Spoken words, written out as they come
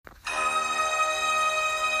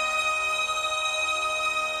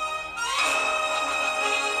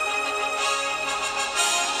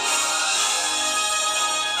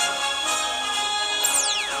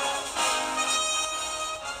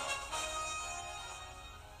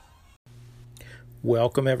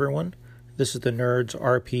Welcome, everyone. This is the Nerds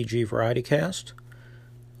RPG Variety Cast.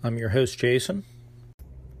 I'm your host, Jason.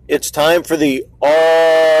 It's time for the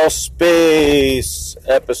All Space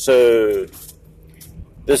episode.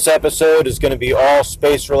 This episode is going to be all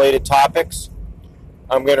space-related topics.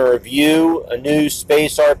 I'm going to review a new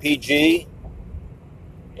space RPG,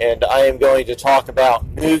 and I am going to talk about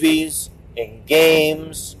movies and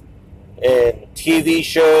games and TV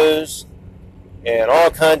shows and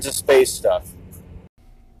all kinds of space stuff.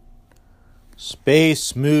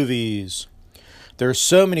 Space movies. There's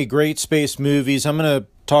so many great space movies. I'm going to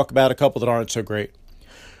talk about a couple that aren't so great.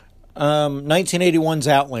 1981's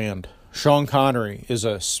Outland. Sean Connery is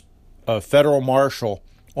a federal marshal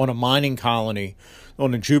on a mining colony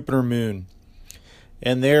on a Jupiter moon.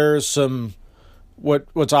 And there's some...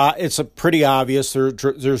 It's pretty obvious.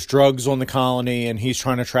 There's drugs on the colony, and he's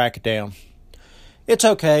trying to track it down. It's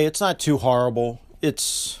okay. It's not too horrible.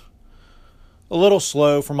 It's a little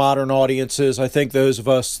slow for modern audiences. I think those of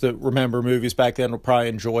us that remember movies back then will probably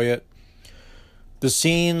enjoy it. The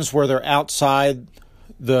scenes where they're outside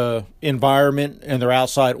the environment and they're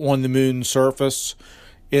outside on the moon's surface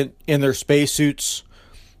in their spacesuits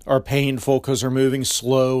are painful because they're moving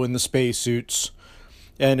slow in the spacesuits.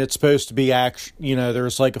 And it's supposed to be action,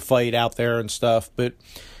 there's like a fight out there and stuff, but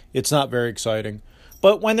it's not very exciting.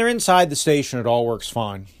 But when they're inside the station, it all works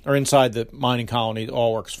fine. Or inside the mining colony, it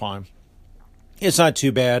all works fine. It's not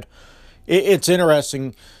too bad. It's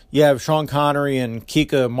interesting. You have Sean Connery and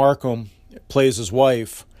Kika Markham plays his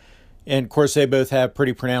wife. And, of course, they both have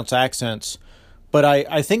pretty pronounced accents. But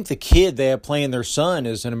I think the kid they have playing their son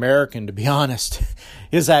is an American, to be honest.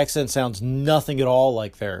 His accent sounds nothing at all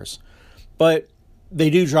like theirs. But they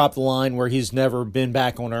do drop the line where he's never been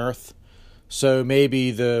back on Earth. So maybe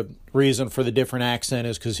the reason for the different accent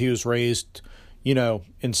is because he was raised,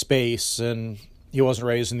 in space, and he wasn't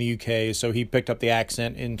raised in the UK, so he picked up the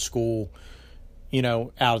accent in school,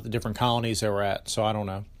 out at the different colonies they were at. So I don't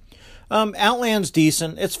know. Outland's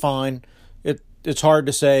decent. It's fine. It's hard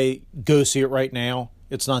to say go see it right now.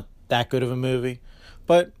 It's not that good of a movie,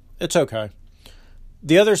 but it's okay.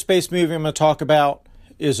 The other space movie I'm going to talk about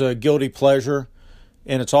is a guilty pleasure,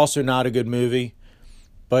 and it's also not a good movie,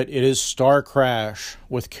 but it is Star Crash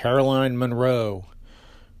with Caroline Munro,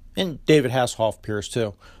 and David Hasselhoff appears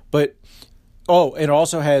too. But it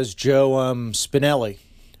also has Joe Spinelli,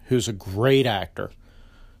 who's a great actor.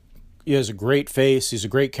 He has a great face. He's a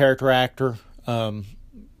great character actor.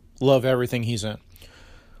 Love everything he's in.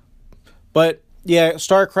 But yeah,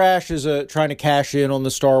 Star Crash is trying to cash in on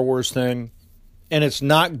the Star Wars thing, and it's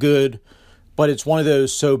not good, but it's one of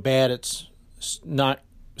those so bad it's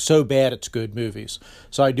good movies.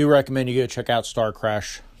 So I do recommend you go check out Star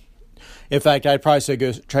Crash. In fact, I'd probably say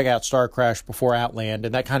go check out Star Crash before Outland,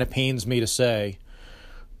 and that kind of pains me to say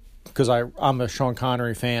because I'm a Sean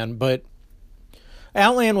Connery fan, but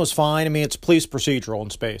Outland was fine. I mean, it's a police procedural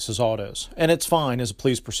in space is all it is, and it's fine as a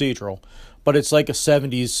police procedural, but it's like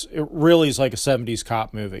it really is like a 70s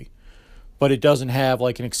cop movie, but it doesn't have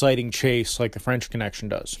like an exciting chase like the French Connection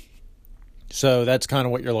does. So that's kind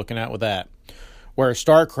of what you're looking at with that. Where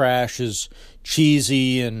Star Crash is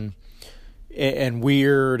cheesy and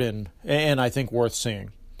weird and I think worth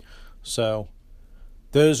seeing. So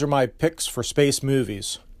those are my picks for space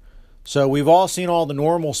movies. So we've all seen all the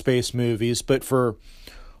normal space movies, but for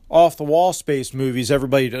off-the-wall space movies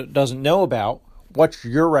everybody doesn't know about, what's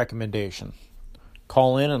your recommendation?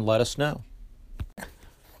 Call in and let us know.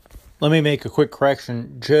 Let me make a quick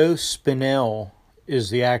correction. Joe Spinell is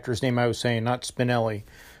the actor's name I was saying, not Spinelli.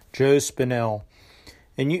 Joe Spinell.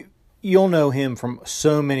 And you'll know him from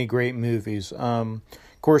so many great movies. Of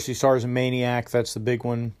course, he stars in Maniac. That's the big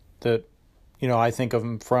one that, I think of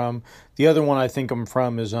him from. The other one I think of him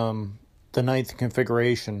from is The Ninth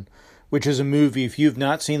Configuration, which is a movie. If you've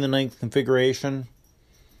not seen The Ninth Configuration,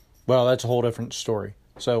 well, that's a whole different story.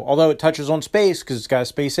 So, although it touches on space, because it's got a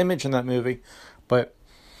space image in that movie, but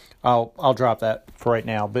I'll drop that for right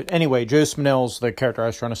now. But anyway, Joe Spinell's the character I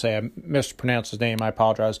was trying to say. I mispronounced his name. I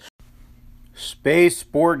apologize. Space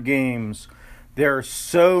board games. There are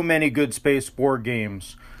so many good space board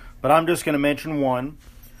games, but I'm just going to mention one,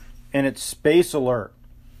 and it's Space Alert.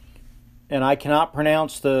 And I cannot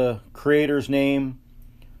pronounce the creator's name,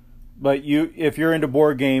 but if you're into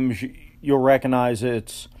board games, you'll recognize it.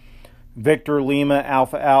 It's Victor Lima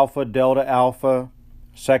Alpha Alpha Delta Alpha.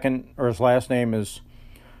 His last name is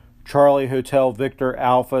Charlie Hotel Victor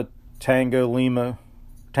Alpha Tango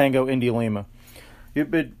India Lima.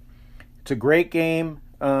 It's a great game.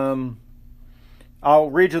 I'll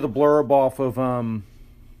read you the blurb off of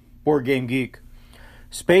Board Game Geek.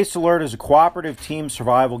 Space Alert is a cooperative team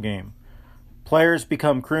survival game. Players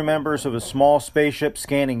become crew members of a small spaceship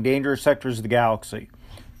scanning dangerous sectors of the galaxy.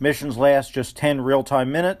 Missions last just 10 real-time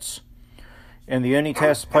minutes, and the only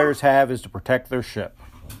task players have is to protect their ship.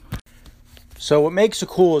 So what makes it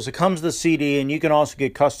cool is it comes with a CD, and you can also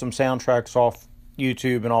get custom soundtracks off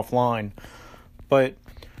YouTube and offline. But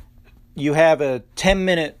you have a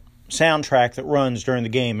 10-minute soundtrack that runs during the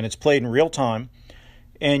game, and it's played in real time.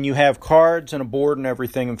 And you have cards and a board and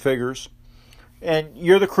everything and figures. And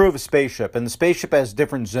you're the crew of a spaceship, and the spaceship has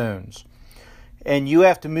different zones. And you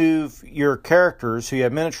have to move your characters, who you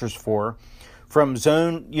have miniatures for, from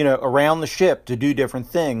zone, around the ship to do different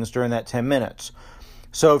things during that 10 minutes.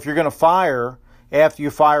 So if you're going to fire, after you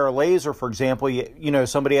fire a laser, for example,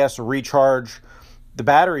 somebody has to recharge the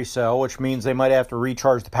battery cell, which means they might have to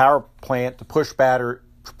recharge the power plant to push power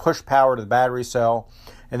to the battery cell,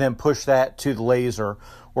 and then push that to the laser.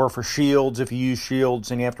 Or for shields, if you use shields,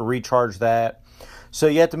 and you have to recharge that. So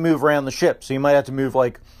you have to move around the ship. So you might have to move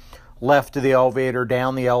like left to the elevator,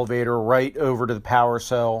 down the elevator, right over to the power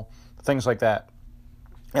cell, things like that.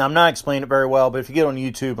 And I'm not explaining it very well, but if you get on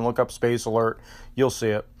YouTube and look up Space Alert, you'll see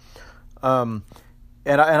it. The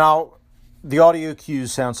audio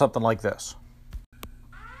cues sound something like this.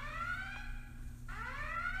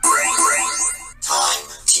 Time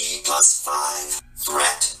T+5.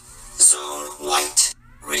 Threat. Zone white.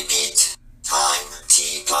 Repeat. Time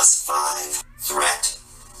T+5. Threat.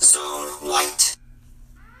 Zone white.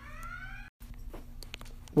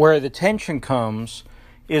 Where the tension comes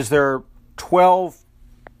is there are 12,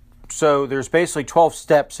 so there's basically 12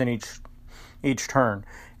 steps in each turn,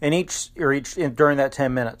 and during that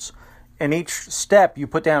 10 minutes. In each step, you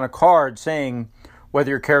put down a card saying whether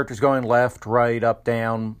your character's going left, right, up,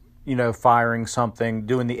 down, firing something,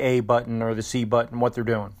 doing the A button or the C button, what they're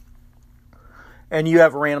doing. And you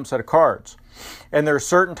have a random set of cards. And there are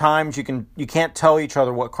certain times you can't tell each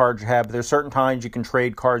other what cards you have, but there's certain times you can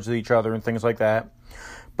trade cards with each other and things like that.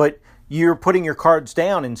 But you're putting your cards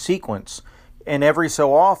down in sequence, and every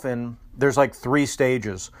so often there's like 3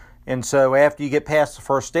 stages. And so after you get past the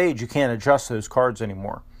first stage, you can't adjust those cards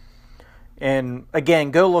anymore. And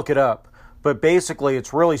again, go look it up. But basically,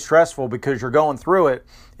 it's really stressful because you're going through it,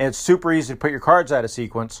 and it's super easy to put your cards out of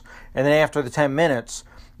sequence. And then after the 10 minutes,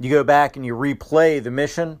 you go back and you replay the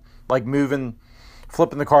mission, like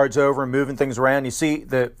flipping the cards over and moving things around. You see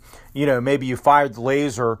that, maybe you fired the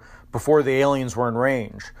laser before the aliens were in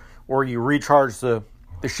range, or you recharged the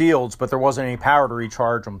shields, but there wasn't any power to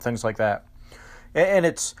recharge them, things like that. And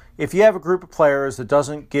it's, if you have a group of players that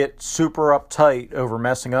doesn't get super uptight over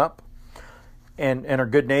messing up and are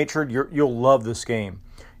good-natured, you'll love this game.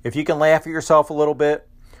 If you can laugh at yourself a little bit,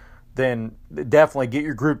 then definitely get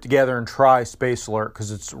your group together and try Space Alert,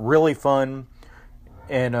 because it's really fun.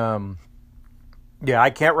 And, I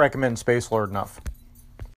can't recommend Space Alert enough.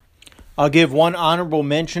 I'll give one honorable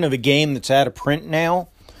mention of a game that's out of print now.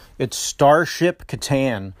 It's Starship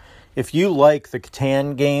Catan. If you like the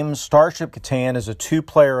Catan games, Starship Catan is a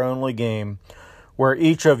 2-player only game where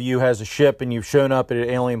each of you has a ship and you've shown up at an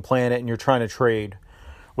alien planet and you're trying to trade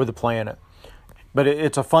with the planet. But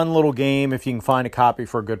it's a fun little game if you can find a copy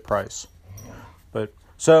for a good price.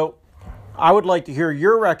 So I would like to hear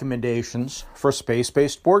your recommendations for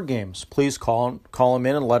space-based board games. Please call them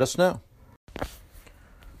in and let us know.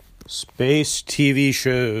 Space TV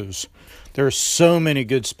shows. There are so many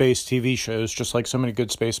good space TV shows, just like so many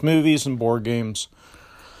good space movies and board games.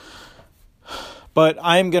 But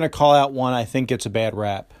I'm going to call out one I think gets a bad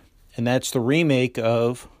rap, and that's the remake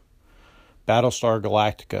of Battlestar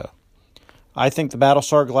Galactica. I think the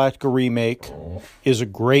Battlestar Galactica remake is a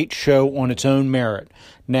great show on its own merit.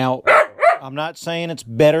 Now, I'm not saying it's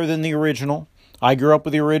better than the original. I grew up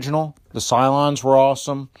with the original. The Cylons were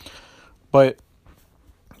awesome. But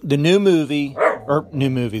the new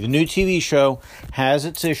TV show has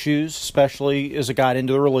its issues, especially as it got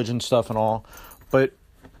into the religion stuff and all. But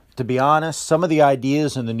to be honest, some of the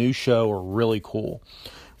ideas in the new show are really cool.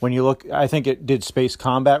 When you look, I think it did space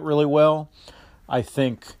combat really well. I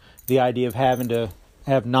think the idea of having to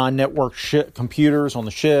have non-network computers on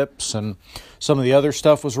the ships and some of the other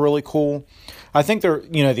stuff was really cool. I think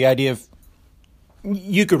the idea of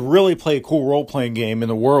you could really play a cool role-playing game in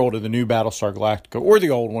the world of the new Battlestar Galactica, or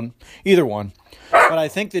the old one, either one. But I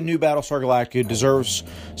think the new Battlestar Galactica deserves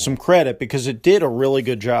some credit because it did a really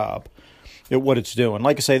good job at what it's doing.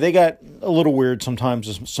 Like I say, they got a little weird sometimes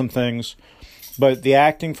with some things, but the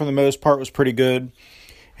acting for the most part was pretty good.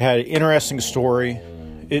 It had an interesting story.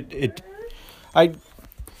 I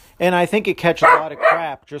think it catches a lot of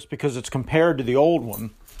crap just because it's compared to the old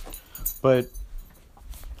one. But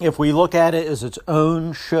if we look at it as its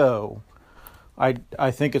own show, I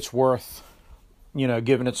think it's worth,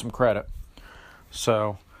 giving it some credit.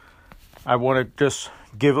 So I want to just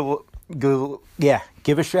give a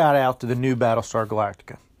shout out to the new Battlestar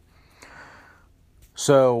Galactica.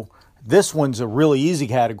 So this one's a really easy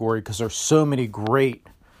category because there's so many great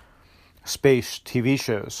space TV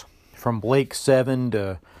shows, from Blake 7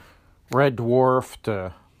 to Red Dwarf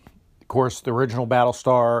to, of course, the original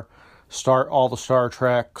Battlestar, all the Star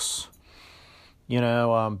Treks,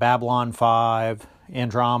 Babylon 5,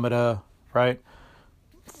 Andromeda, right?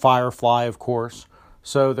 Firefly, of course.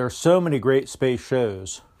 So there's so many great space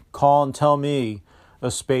shows. Call and tell me a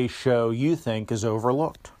space show you think is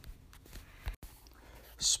overlooked.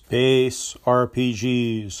 Space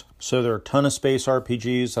RPGs. So there are a ton of space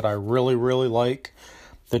RPGs that I really, really like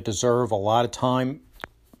that deserve a lot of time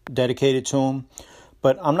dedicated to them.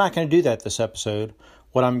 But I'm not going to do that this episode.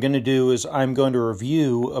 What I'm going to do is I'm going to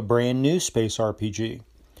review a brand new space RPG.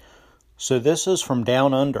 So this is from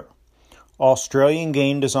Down Under. Australian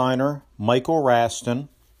game designer Michael Raston.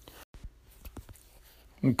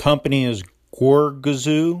 The company is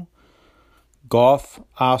Gorgazoo, Golf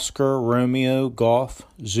Oscar Romeo Golf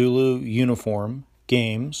Zulu Uniform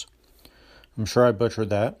Games. I'm sure I butchered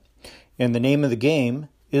that. And the name of the game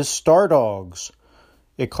is Star Dogs.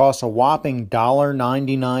 It costs a whopping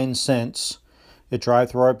 $1.99 at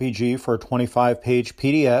DriveThruRPG for a 25-page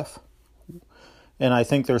PDF. And I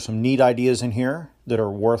think there's some neat ideas in here that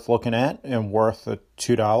are worth looking at and worth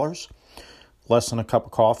 $2, less than a cup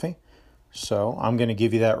of coffee. So I'm going to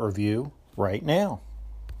give you that review right now.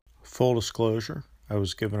 Full disclosure, I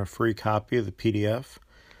was given a free copy of the PDF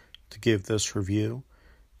to give this review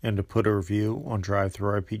and to put a review on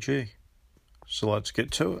DriveThruRPG. So let's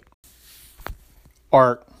get to it.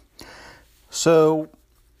 Art. So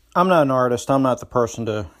I'm not an artist. I'm not the person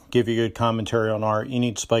to give you good commentary on art. You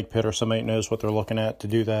need Spike Pit or somebody who knows what they're looking at to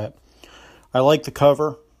do that. I like the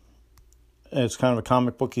cover. It's kind of a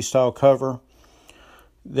comic booky style cover.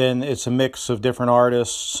 Then it's a mix of different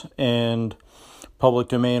artists and public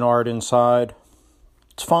domain art inside.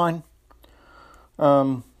 It's fine.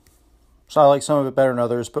 So I like some of it better than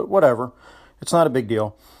others, but whatever. It's not a big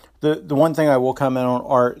deal. The one thing I will comment on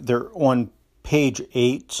art, there on page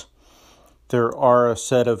 8, there are a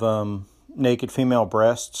set of naked female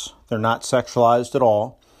breasts. They're not sexualized at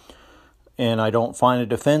all, and I don't find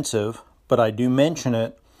it offensive, but I do mention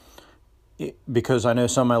it because I know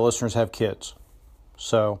some of my listeners have kids.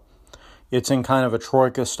 So it's in kind of a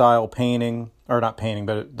Troika style painting, or not painting,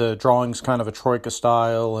 but the drawing's kind of a Troika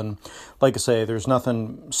style. And like I say, there's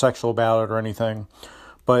nothing sexual about it or anything.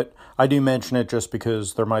 But I do mention it just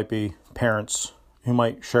because there might be parents who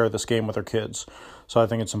might share this game with their kids. So I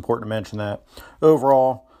think it's important to mention that.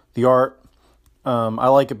 Overall, the art, I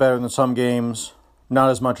like it better than some games, not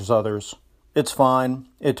as much as others. It's fine.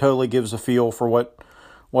 It totally gives a feel for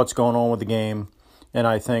what's going on with the game. And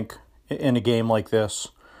I think in a game like this,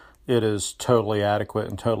 it is totally adequate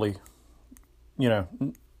and totally,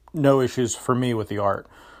 no issues for me with the art.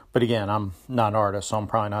 But again, I'm not an artist, so I'm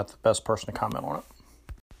probably not the best person to comment on it.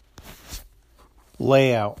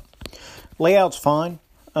 Layout. Layout's fine.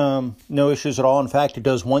 No issues at all. In fact, it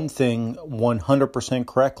does one thing 100%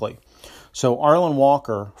 correctly. So Arlen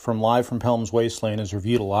Walker from Live from Pelham's Wasteland has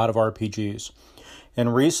reviewed a lot of RPGs.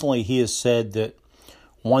 And recently he has said that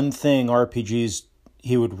one thing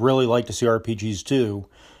he would really like to see RPGs do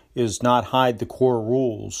is not hide the core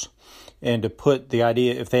rules, and to put the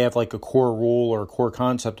idea, if they have like a core rule or a core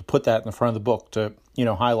concept, to put that in the front of the book to,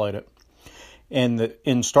 highlight it. And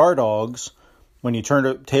in Star Dogs, when you turn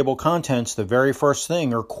to table contents, the very first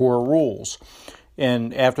thing are core rules.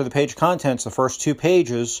 And after the page of contents, the first 2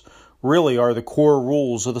 pages really are the core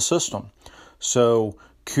rules of the system. So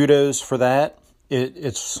kudos for that.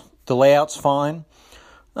 It's the layout's fine.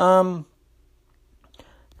 I'll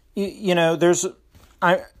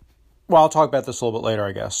talk about this a little bit later,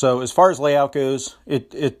 I guess. So as far as layout goes,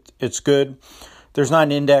 it's good. There's not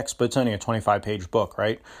an index, but it's only a 25-page book,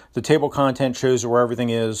 right? The table content shows where everything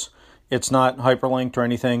is. It's not hyperlinked or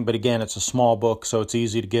anything, but again, it's a small book, so it's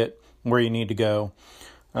easy to get where you need to go.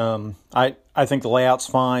 I think the layout's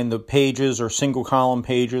fine. The pages are single column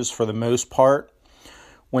pages for the most part.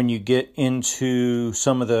 When you get into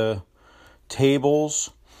some of the tables,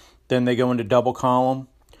 then they go into double column.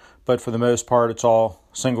 But for the most part, it's all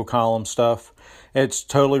single column stuff. It's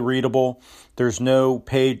totally readable. There's no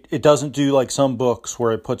page. It doesn't do like some books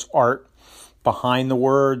where it puts art behind the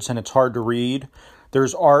words and it's hard to read.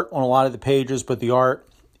 There's art on a lot of the pages, but the art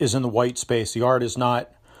is in the white space. The art is not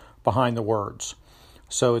behind the words.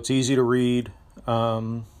 So it's easy to read.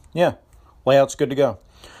 Layout's good to go.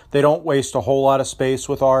 They don't waste a whole lot of space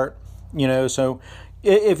with art, so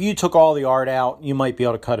if you took all the art out, you might be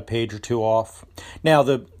able to cut a page or 2 off. Now,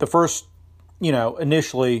 the first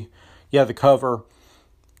initially you have the cover,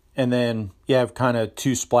 and then you have kind of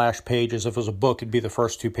 2 splash pages. If it was a book, it'd be the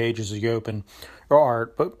first 2 pages as you open, or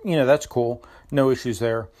art. But, that's cool. No issues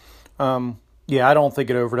there. I don't think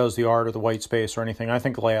it overdoes the art or the white space or anything. I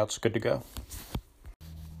think the layout's good to go.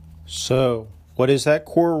 So, what is that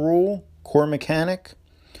core rule? Core mechanic?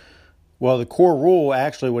 Well, the core rule,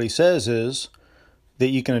 actually, what he says is that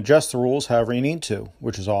you can adjust the rules however you need to,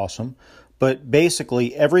 which is awesome. But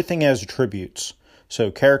basically, everything has attributes. So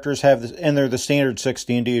characters have this, and they're the standard 6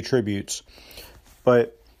 D&D attributes.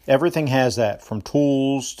 But everything has that, from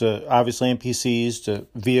tools to obviously NPCs to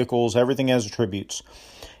vehicles. Everything has attributes.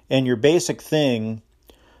 And your basic thing,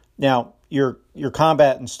 now your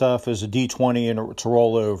combat and stuff is a D20 and it's a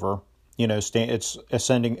rollover. It's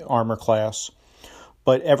ascending armor class.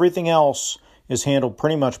 But everything else is handled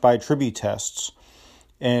pretty much by attribute tests.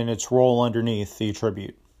 And it's roll underneath the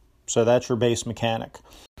attribute. So that's your base mechanic.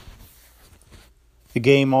 The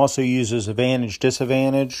game also uses advantage,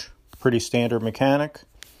 disadvantage, pretty standard mechanic.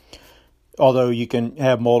 Although you can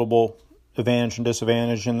have multiple advantage and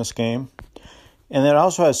disadvantage in this game. And then it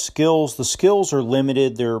also has skills. The skills are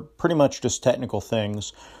limited. They're pretty much just technical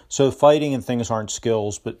things. So fighting and things aren't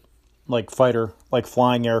skills, but like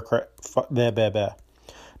flying aircraft.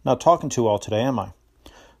 Not talking too well today, am I?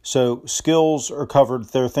 So skills are covered.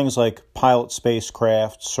 There are things like pilot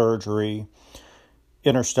spacecraft, surgery,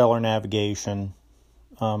 interstellar navigation,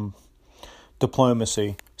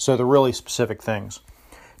 diplomacy. So they're really specific things.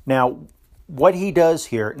 Now, what he does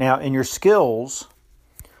here, now in your skills,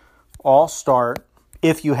 all start,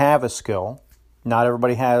 if you have a skill, not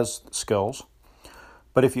everybody has skills,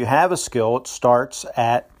 but if you have a skill, it starts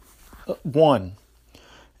at 1.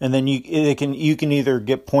 And then you can either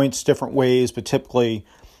get points different ways, but typically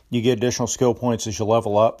you get additional skill points as you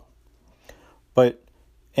level up.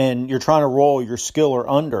 And you're trying to roll your skill or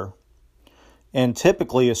under. And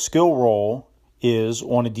typically a skill roll is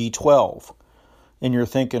on a D12. And you're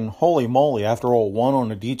thinking, holy moly, I have to roll 1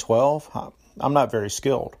 on a D12? I'm not very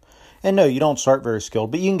skilled. And no, you don't start very skilled,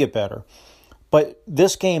 but you can get better. But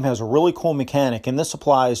this game has a really cool mechanic, and this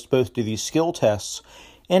applies both to these skill tests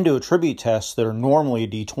and to attribute tests that are normally a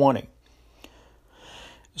D20.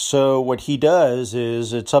 So what he does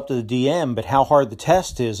is, it's up to the DM, but how hard the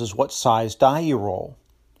test is what size die you roll.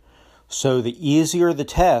 So the easier the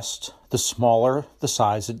test, the smaller the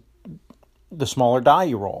size, the smaller die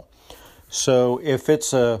you roll. So if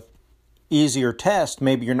it's a easier test,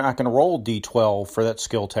 maybe you're not going to roll D12 for that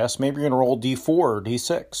skill test. Maybe you're going to roll D4 or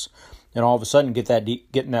D6. And all of a sudden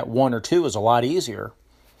getting that 1 or 2 is a lot easier.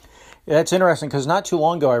 That's interesting because not too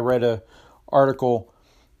long ago I read an article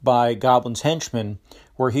by Goblin's Henchman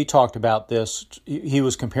where he talked about this. He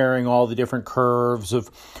was comparing all the different curves of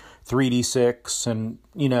 3D6 and,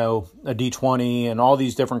 a D20 and all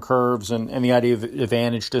these different curves and the idea of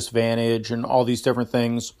advantage, disadvantage and all these different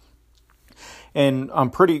things. And I'm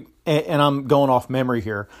going off memory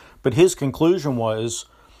here, but his conclusion was,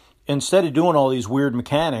 instead of doing all these weird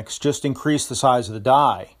mechanics, just increase the size of the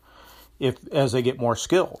die as they get more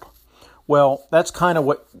skilled. Well, that's kind of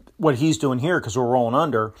what he's doing here because we're rolling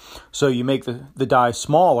under. So you make the die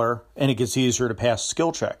smaller and it gets easier to pass a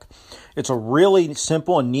skill check. It's a really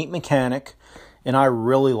simple and neat mechanic, and I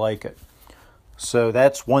really like it. So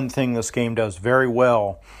that's one thing this game does very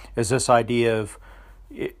well, is this idea of,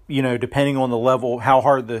 depending on the level, how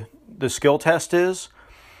hard the skill test is,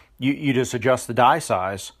 you just adjust the die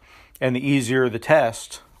size. And the easier the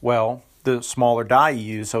test, well, the smaller die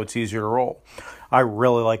you use, so it's easier to roll. I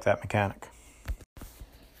really like that mechanic.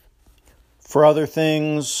 For other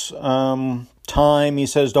things, time, he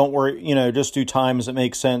says, don't worry, just do time as it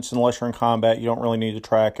makes sense. Unless you're in combat, you don't really need to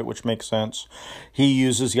track it, which makes sense. He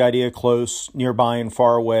uses the idea close, nearby, and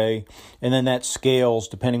far away, and then that scales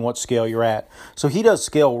depending what scale you're at. So he does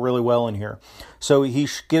scale really well in here. So he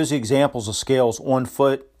gives you examples of scales on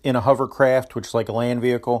foot, in a hovercraft, which is like a land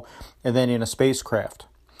vehicle, and then in a spacecraft.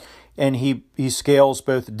 And he scales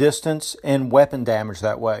both distance and weapon damage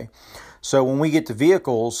that way. So when we get to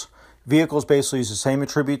vehicles basically use the same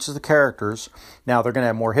attributes as the characters. Now they're going to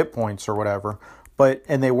have more hit points or whatever,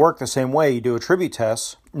 and they work the same way. You do attribute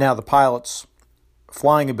tests. Now the pilot's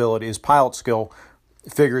flying ability, his pilot skill,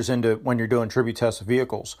 figures into when you're doing attribute tests of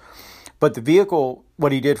vehicles. But the vehicle,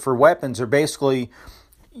 what he did for weapons are basically,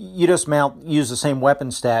 you just use the same weapon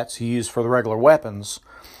stats you use for the regular weapons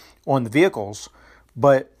on the vehicles,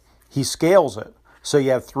 but he scales it. So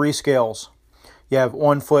you have 3 scales. You have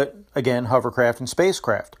on foot, again, hovercraft and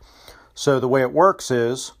spacecraft. So the way it works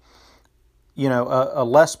is, a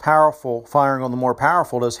less powerful firing on the more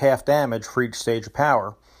powerful does half damage for each stage of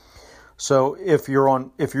power. So if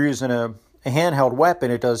you're using a a handheld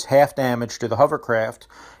weapon, it does half damage to the hovercraft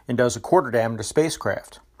and does a quarter damage to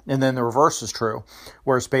spacecraft. And then the reverse is true,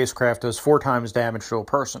 where a spacecraft does 4 times damage to a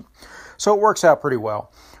person. So it works out pretty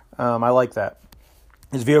well. I like that.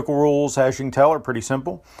 His vehicle rules, as you can tell, are pretty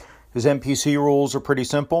simple. His NPC rules are pretty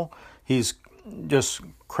simple. He's just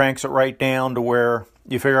cranks it right down to where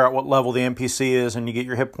you figure out what level the NPC is and you get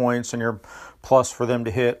your hit points and your plus for them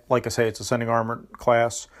to hit. Like I say, it's ascending armor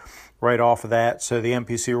class right off of that. So the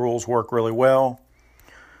NPC rules work really well.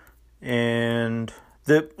 And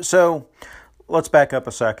so let's back up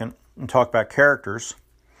a second and talk about characters.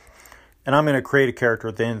 And I'm going to create a character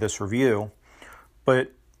at the end of this review.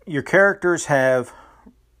 But your characters have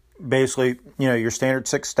basically, your standard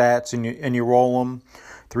 6 stats, and you roll them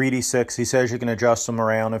 3d6. He says you can adjust them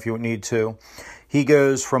around if you need to. He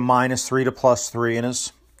goes from -3 to +3 in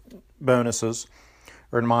his bonuses,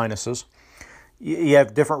 or minuses. You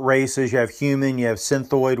have different races. You have human, you have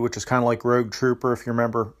synthoid, which is kind of like Rogue Trooper, if you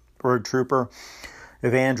remember Rogue Trooper. You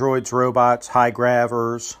have androids, robots, high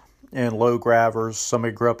gravers, and low gravers.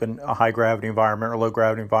 Somebody grew up in a high gravity environment or low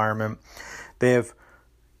gravity environment. They have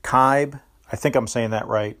Kybe, I think I'm saying that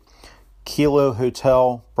right, Kilo,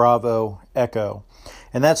 Hotel, Bravo, Echo.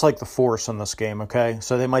 And that's like the Force in this game, okay?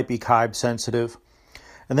 So they might be Kybe sensitive.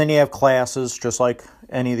 And then you have classes, just like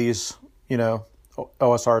any of these,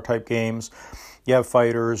 OSR type games. You have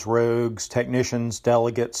fighters, rogues, technicians,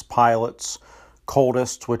 delegates, pilots,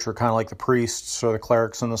 cultists, which are kind of like the priests or the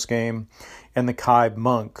clerics in this game, and the Kybe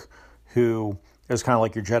monk, who is kind of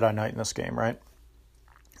like your Jedi Knight in this game, right?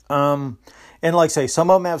 And like I say,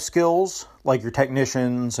 some of them have skills, like your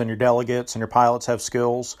technicians and your delegates and your pilots have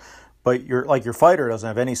skills, but your fighter doesn't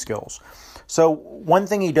have any skills. So one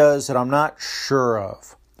thing he does that I'm not sure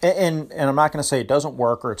of, and I'm not going to say it doesn't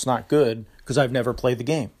work or it's not good, because I've never played the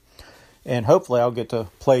game. And hopefully I'll get to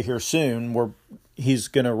play here soon, where he's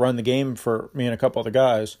going to run the game for me and a couple other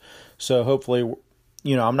guys. So hopefully,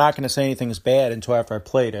 I'm not going to say anything's bad until after I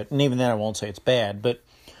played it. And even then I won't say it's bad, but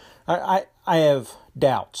I have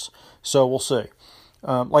doubts. So we'll see.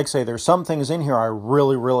 Like I say, there's some things in here I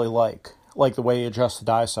really, really like the way you adjust the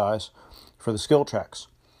die size for the skill checks.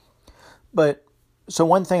 But, so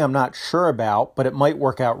one thing I'm not sure about, but it might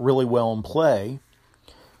work out really well in play,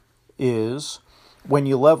 is when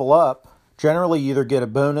you level up, generally you either get a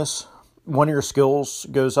bonus, one of your skills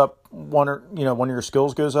goes up, one of your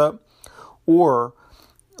skills goes up, or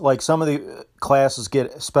like some of the classes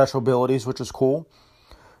get special abilities, which is cool.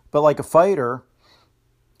 But like a fighter,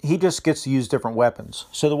 he just gets to use different weapons.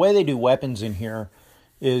 So the way they do weapons in here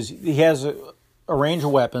is he has a range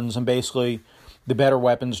of weapons, and basically the better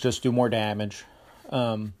weapons just do more damage.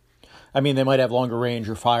 They might have longer range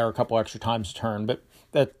or fire a couple extra times a turn, but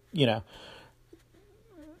that,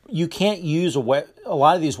 you can't use a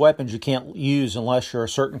lot of these weapons you can't use unless you're a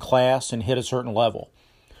certain class and hit a certain level.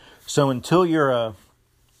 So until you're a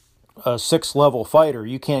 6th level fighter,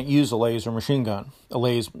 you can't use a laser machine gun.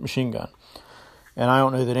 And I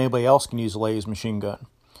don't know that anybody else can use a laser machine gun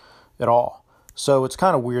at all. So it's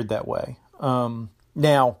kind of weird that way.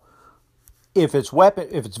 Now, if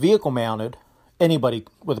it's vehicle mounted, anybody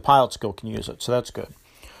with a pilot skill can use it. So that's good.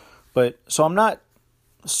 But so I'm not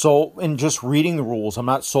sold, in just reading the rules, I'm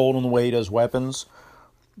not sold on the way he does weapons,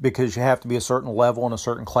 because you have to be a certain level and a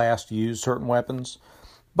certain class to use certain weapons.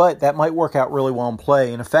 But that might work out really well in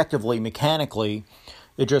play, and effectively, mechanically,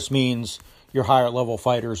 it just means your higher level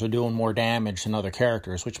fighters are doing more damage than other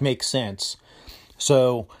characters, which makes sense.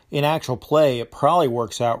 So in actual play, it probably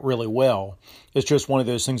works out really well. It's just one of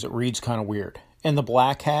those things that reads kind of weird. And the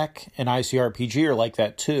Black Hack and ICRPG are like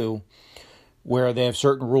that too, where they have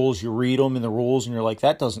certain rules, you read them in the rules, and you're like,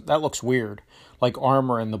 that looks weird, like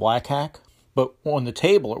armor in the Black Hack. But on the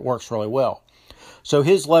table, it works really well. So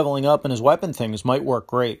his leveling up and his weapon things might work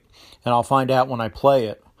great, and I'll find out when I play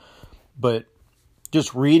it. But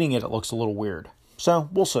just reading it, it looks a little weird. So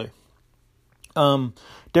we'll see.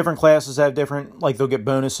 Different classes have different, like they'll get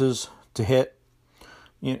bonuses to hit.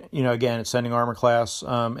 Again, it's ascending armor class,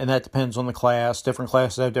 and that depends on the class. Different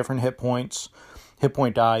classes have different hit points. Hit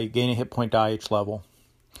point die, you gain a hit point die each level.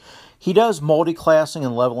 He does multi-classing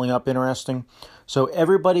and leveling up interesting. So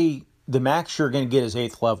everybody, the max you're going to get is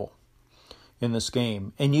 8th level in this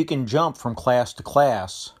game. And you can jump from class to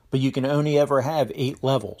class, but you can only ever have 8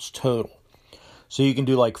 levels total. So you can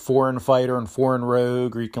do like 4 in fighter and 4 in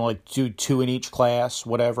rogue, or you can like do 2 in each class,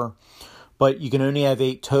 whatever. But you can only have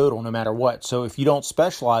 8 total no matter what. So if you don't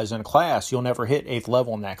specialize in a class, you'll never hit 8th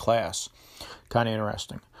level in that class. Kind of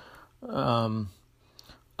interesting.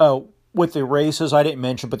 With the races, I didn't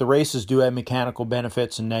mention, but the races do have mechanical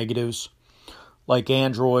benefits and negatives. Like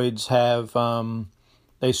androids have,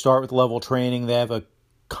 they start with level training. They have a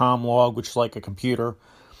Comlog, which is like a computer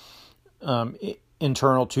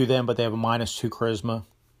internal to them, but they have a -2 charisma.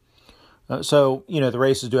 So, the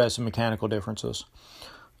races do have some mechanical differences.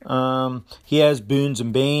 He has boons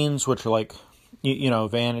and banes, which are like,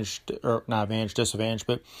 advantaged, or not advantage, disadvantage,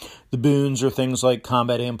 but the boons are things like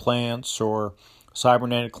combat implants or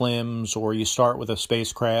cybernetic limbs, or you start with a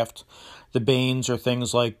spacecraft. The banes are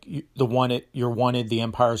things like you're wanted, the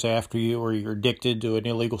Empire's after you, or you're addicted to an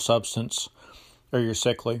illegal substance, or you're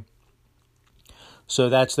sickly. So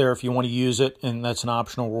that's there if you want to use it, and that's an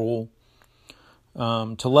optional rule.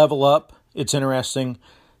 To level up, it's interesting.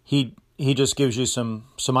 He just gives you some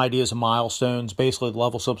ideas of milestones. Basically, the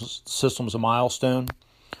level system is a milestone.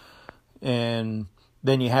 And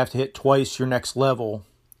then you have to hit twice your next level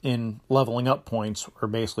in leveling up points, or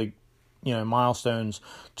basically, milestones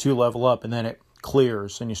to level up, and then it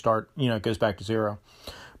clears and you start, it goes back to 0.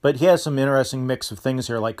 But he has some interesting mix of things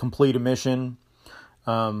here, like complete a mission,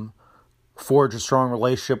 forge a strong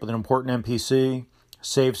relationship with an important NPC,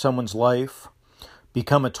 save someone's life,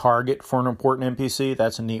 become a target for an important NPC.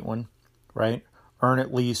 That's a neat one, right? Earn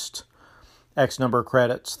at least X number of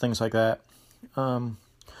credits, things like that. So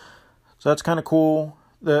that's kind of cool.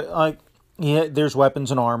 There's weapons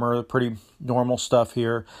and armor, pretty normal stuff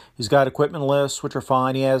here. He's got equipment lists, which are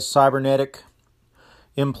fine. He has cybernetic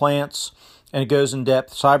implants, and it goes in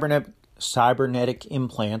depth. Cybernetic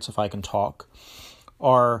implants, if I can talk,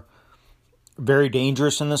 are very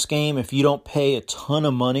dangerous in this game. If you don't pay a ton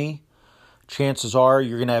of money, chances are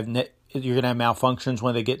you're gonna have malfunctions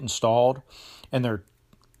when they get installed, and there are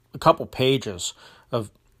a couple pages of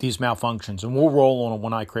these malfunctions, and we'll roll on them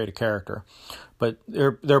when I create a character. But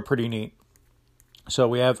they're pretty neat. So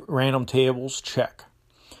we have random tables, check.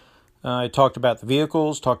 I talked about the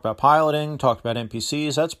vehicles, talked about piloting, talked about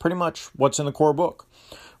NPCs. That's pretty much what's in the core book,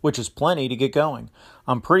 which is plenty to get going.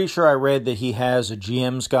 I'm pretty sure I read that he has a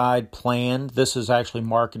GM's guide planned. This is actually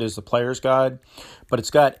marketed as the player's guide, but it's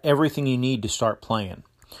got everything you need to start playing,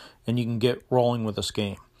 and you can get rolling with this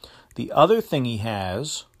game. The other thing he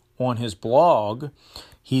has on his blog,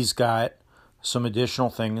 he's got some additional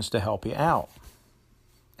things to help you out,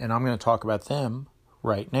 and I'm going to talk about them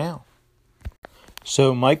right now.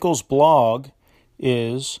 So Michael's blog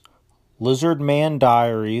is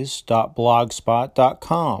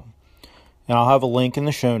lizardmandiaries.blogspot.com, and I'll have a link in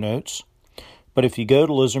the show notes. But if you go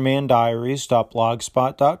to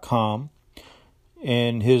lizardmandiaries.blogspot.com,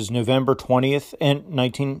 and his November 20th and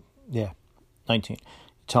 19,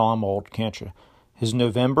 tell I'm old, can't you? His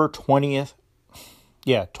November 20th,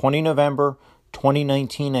 20 November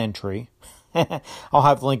 2019 entry, I'll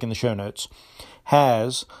have the link in the show notes,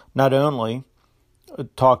 has not only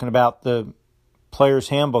talking about the player's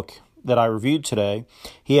handbook that I reviewed today,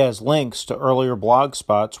 he has links to earlier blog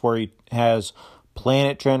spots where he has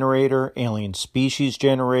planet generator, alien species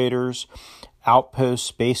generators, outpost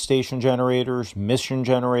space station generators, mission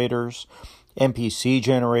generators, NPC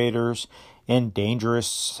generators, and dangerous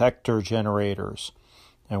sector generators.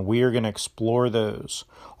 And we are going to explore those.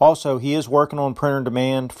 Also, he is working on printer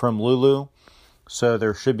demand from Lulu, so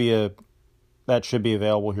that should be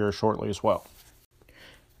available here shortly as well.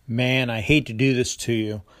 Man, I hate to do this to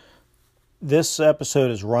you. This episode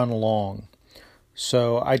has run long,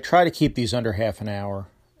 so I try to keep these under half an hour,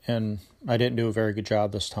 and I didn't do a very good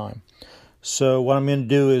job this time. So what I'm going to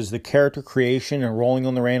do is the character creation and rolling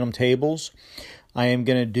on the random tables, I am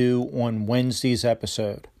going to do on Wednesday's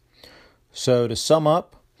episode. So to sum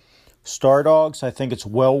up, Star Dogs, I think it's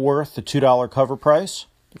well worth the $2 cover price,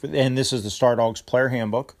 and this is the Star Dogs player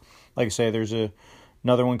handbook. Like I say, there's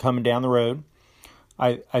another one coming down the road.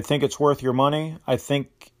 I think it's worth your money. I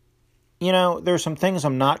think, there's some things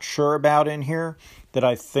I'm not sure about in here that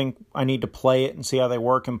I think I need to play it and see how they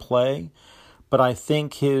work and play. But I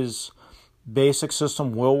think his basic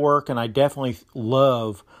system will work, and I definitely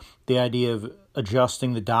love the idea of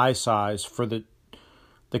adjusting the die size for the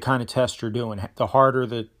kind of test you're doing. The harder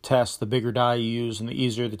the test, the bigger die you use, and the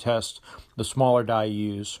easier the test, the smaller die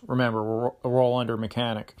you use. Remember, roll under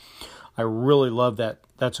mechanic. I really love that.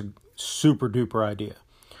 That's a super duper idea.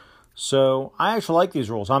 So I actually like these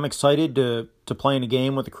rules. I'm excited to play in a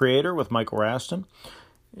game with the creator, with Michael Raston.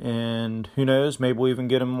 And who knows, maybe we'll even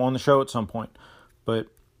get him on the show at some point. But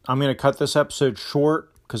I'm going to cut this episode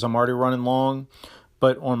short because I'm already running long.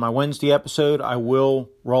 But on my Wednesday episode, I will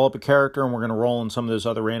roll up a character, and we're going to roll in some of those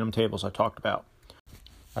other random tables I talked about.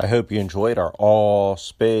 I hope you enjoyed our All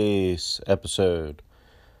Space episode.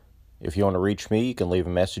 If you want to reach me, you can leave a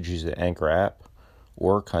message using the Anchor app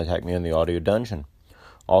or contact me in the Audio Dungeon.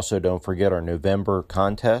 Also, don't forget our November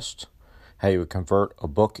contest, how you would convert a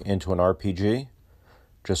book into an RPG.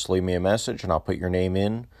 Just leave me a message, and I'll put your name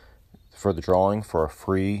in for the drawing for a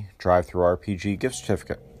free Drive-Thru RPG gift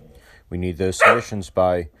certificate. We need those submissions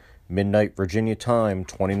by midnight Virginia time,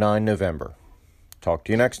 29 November. Talk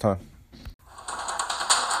to you next time.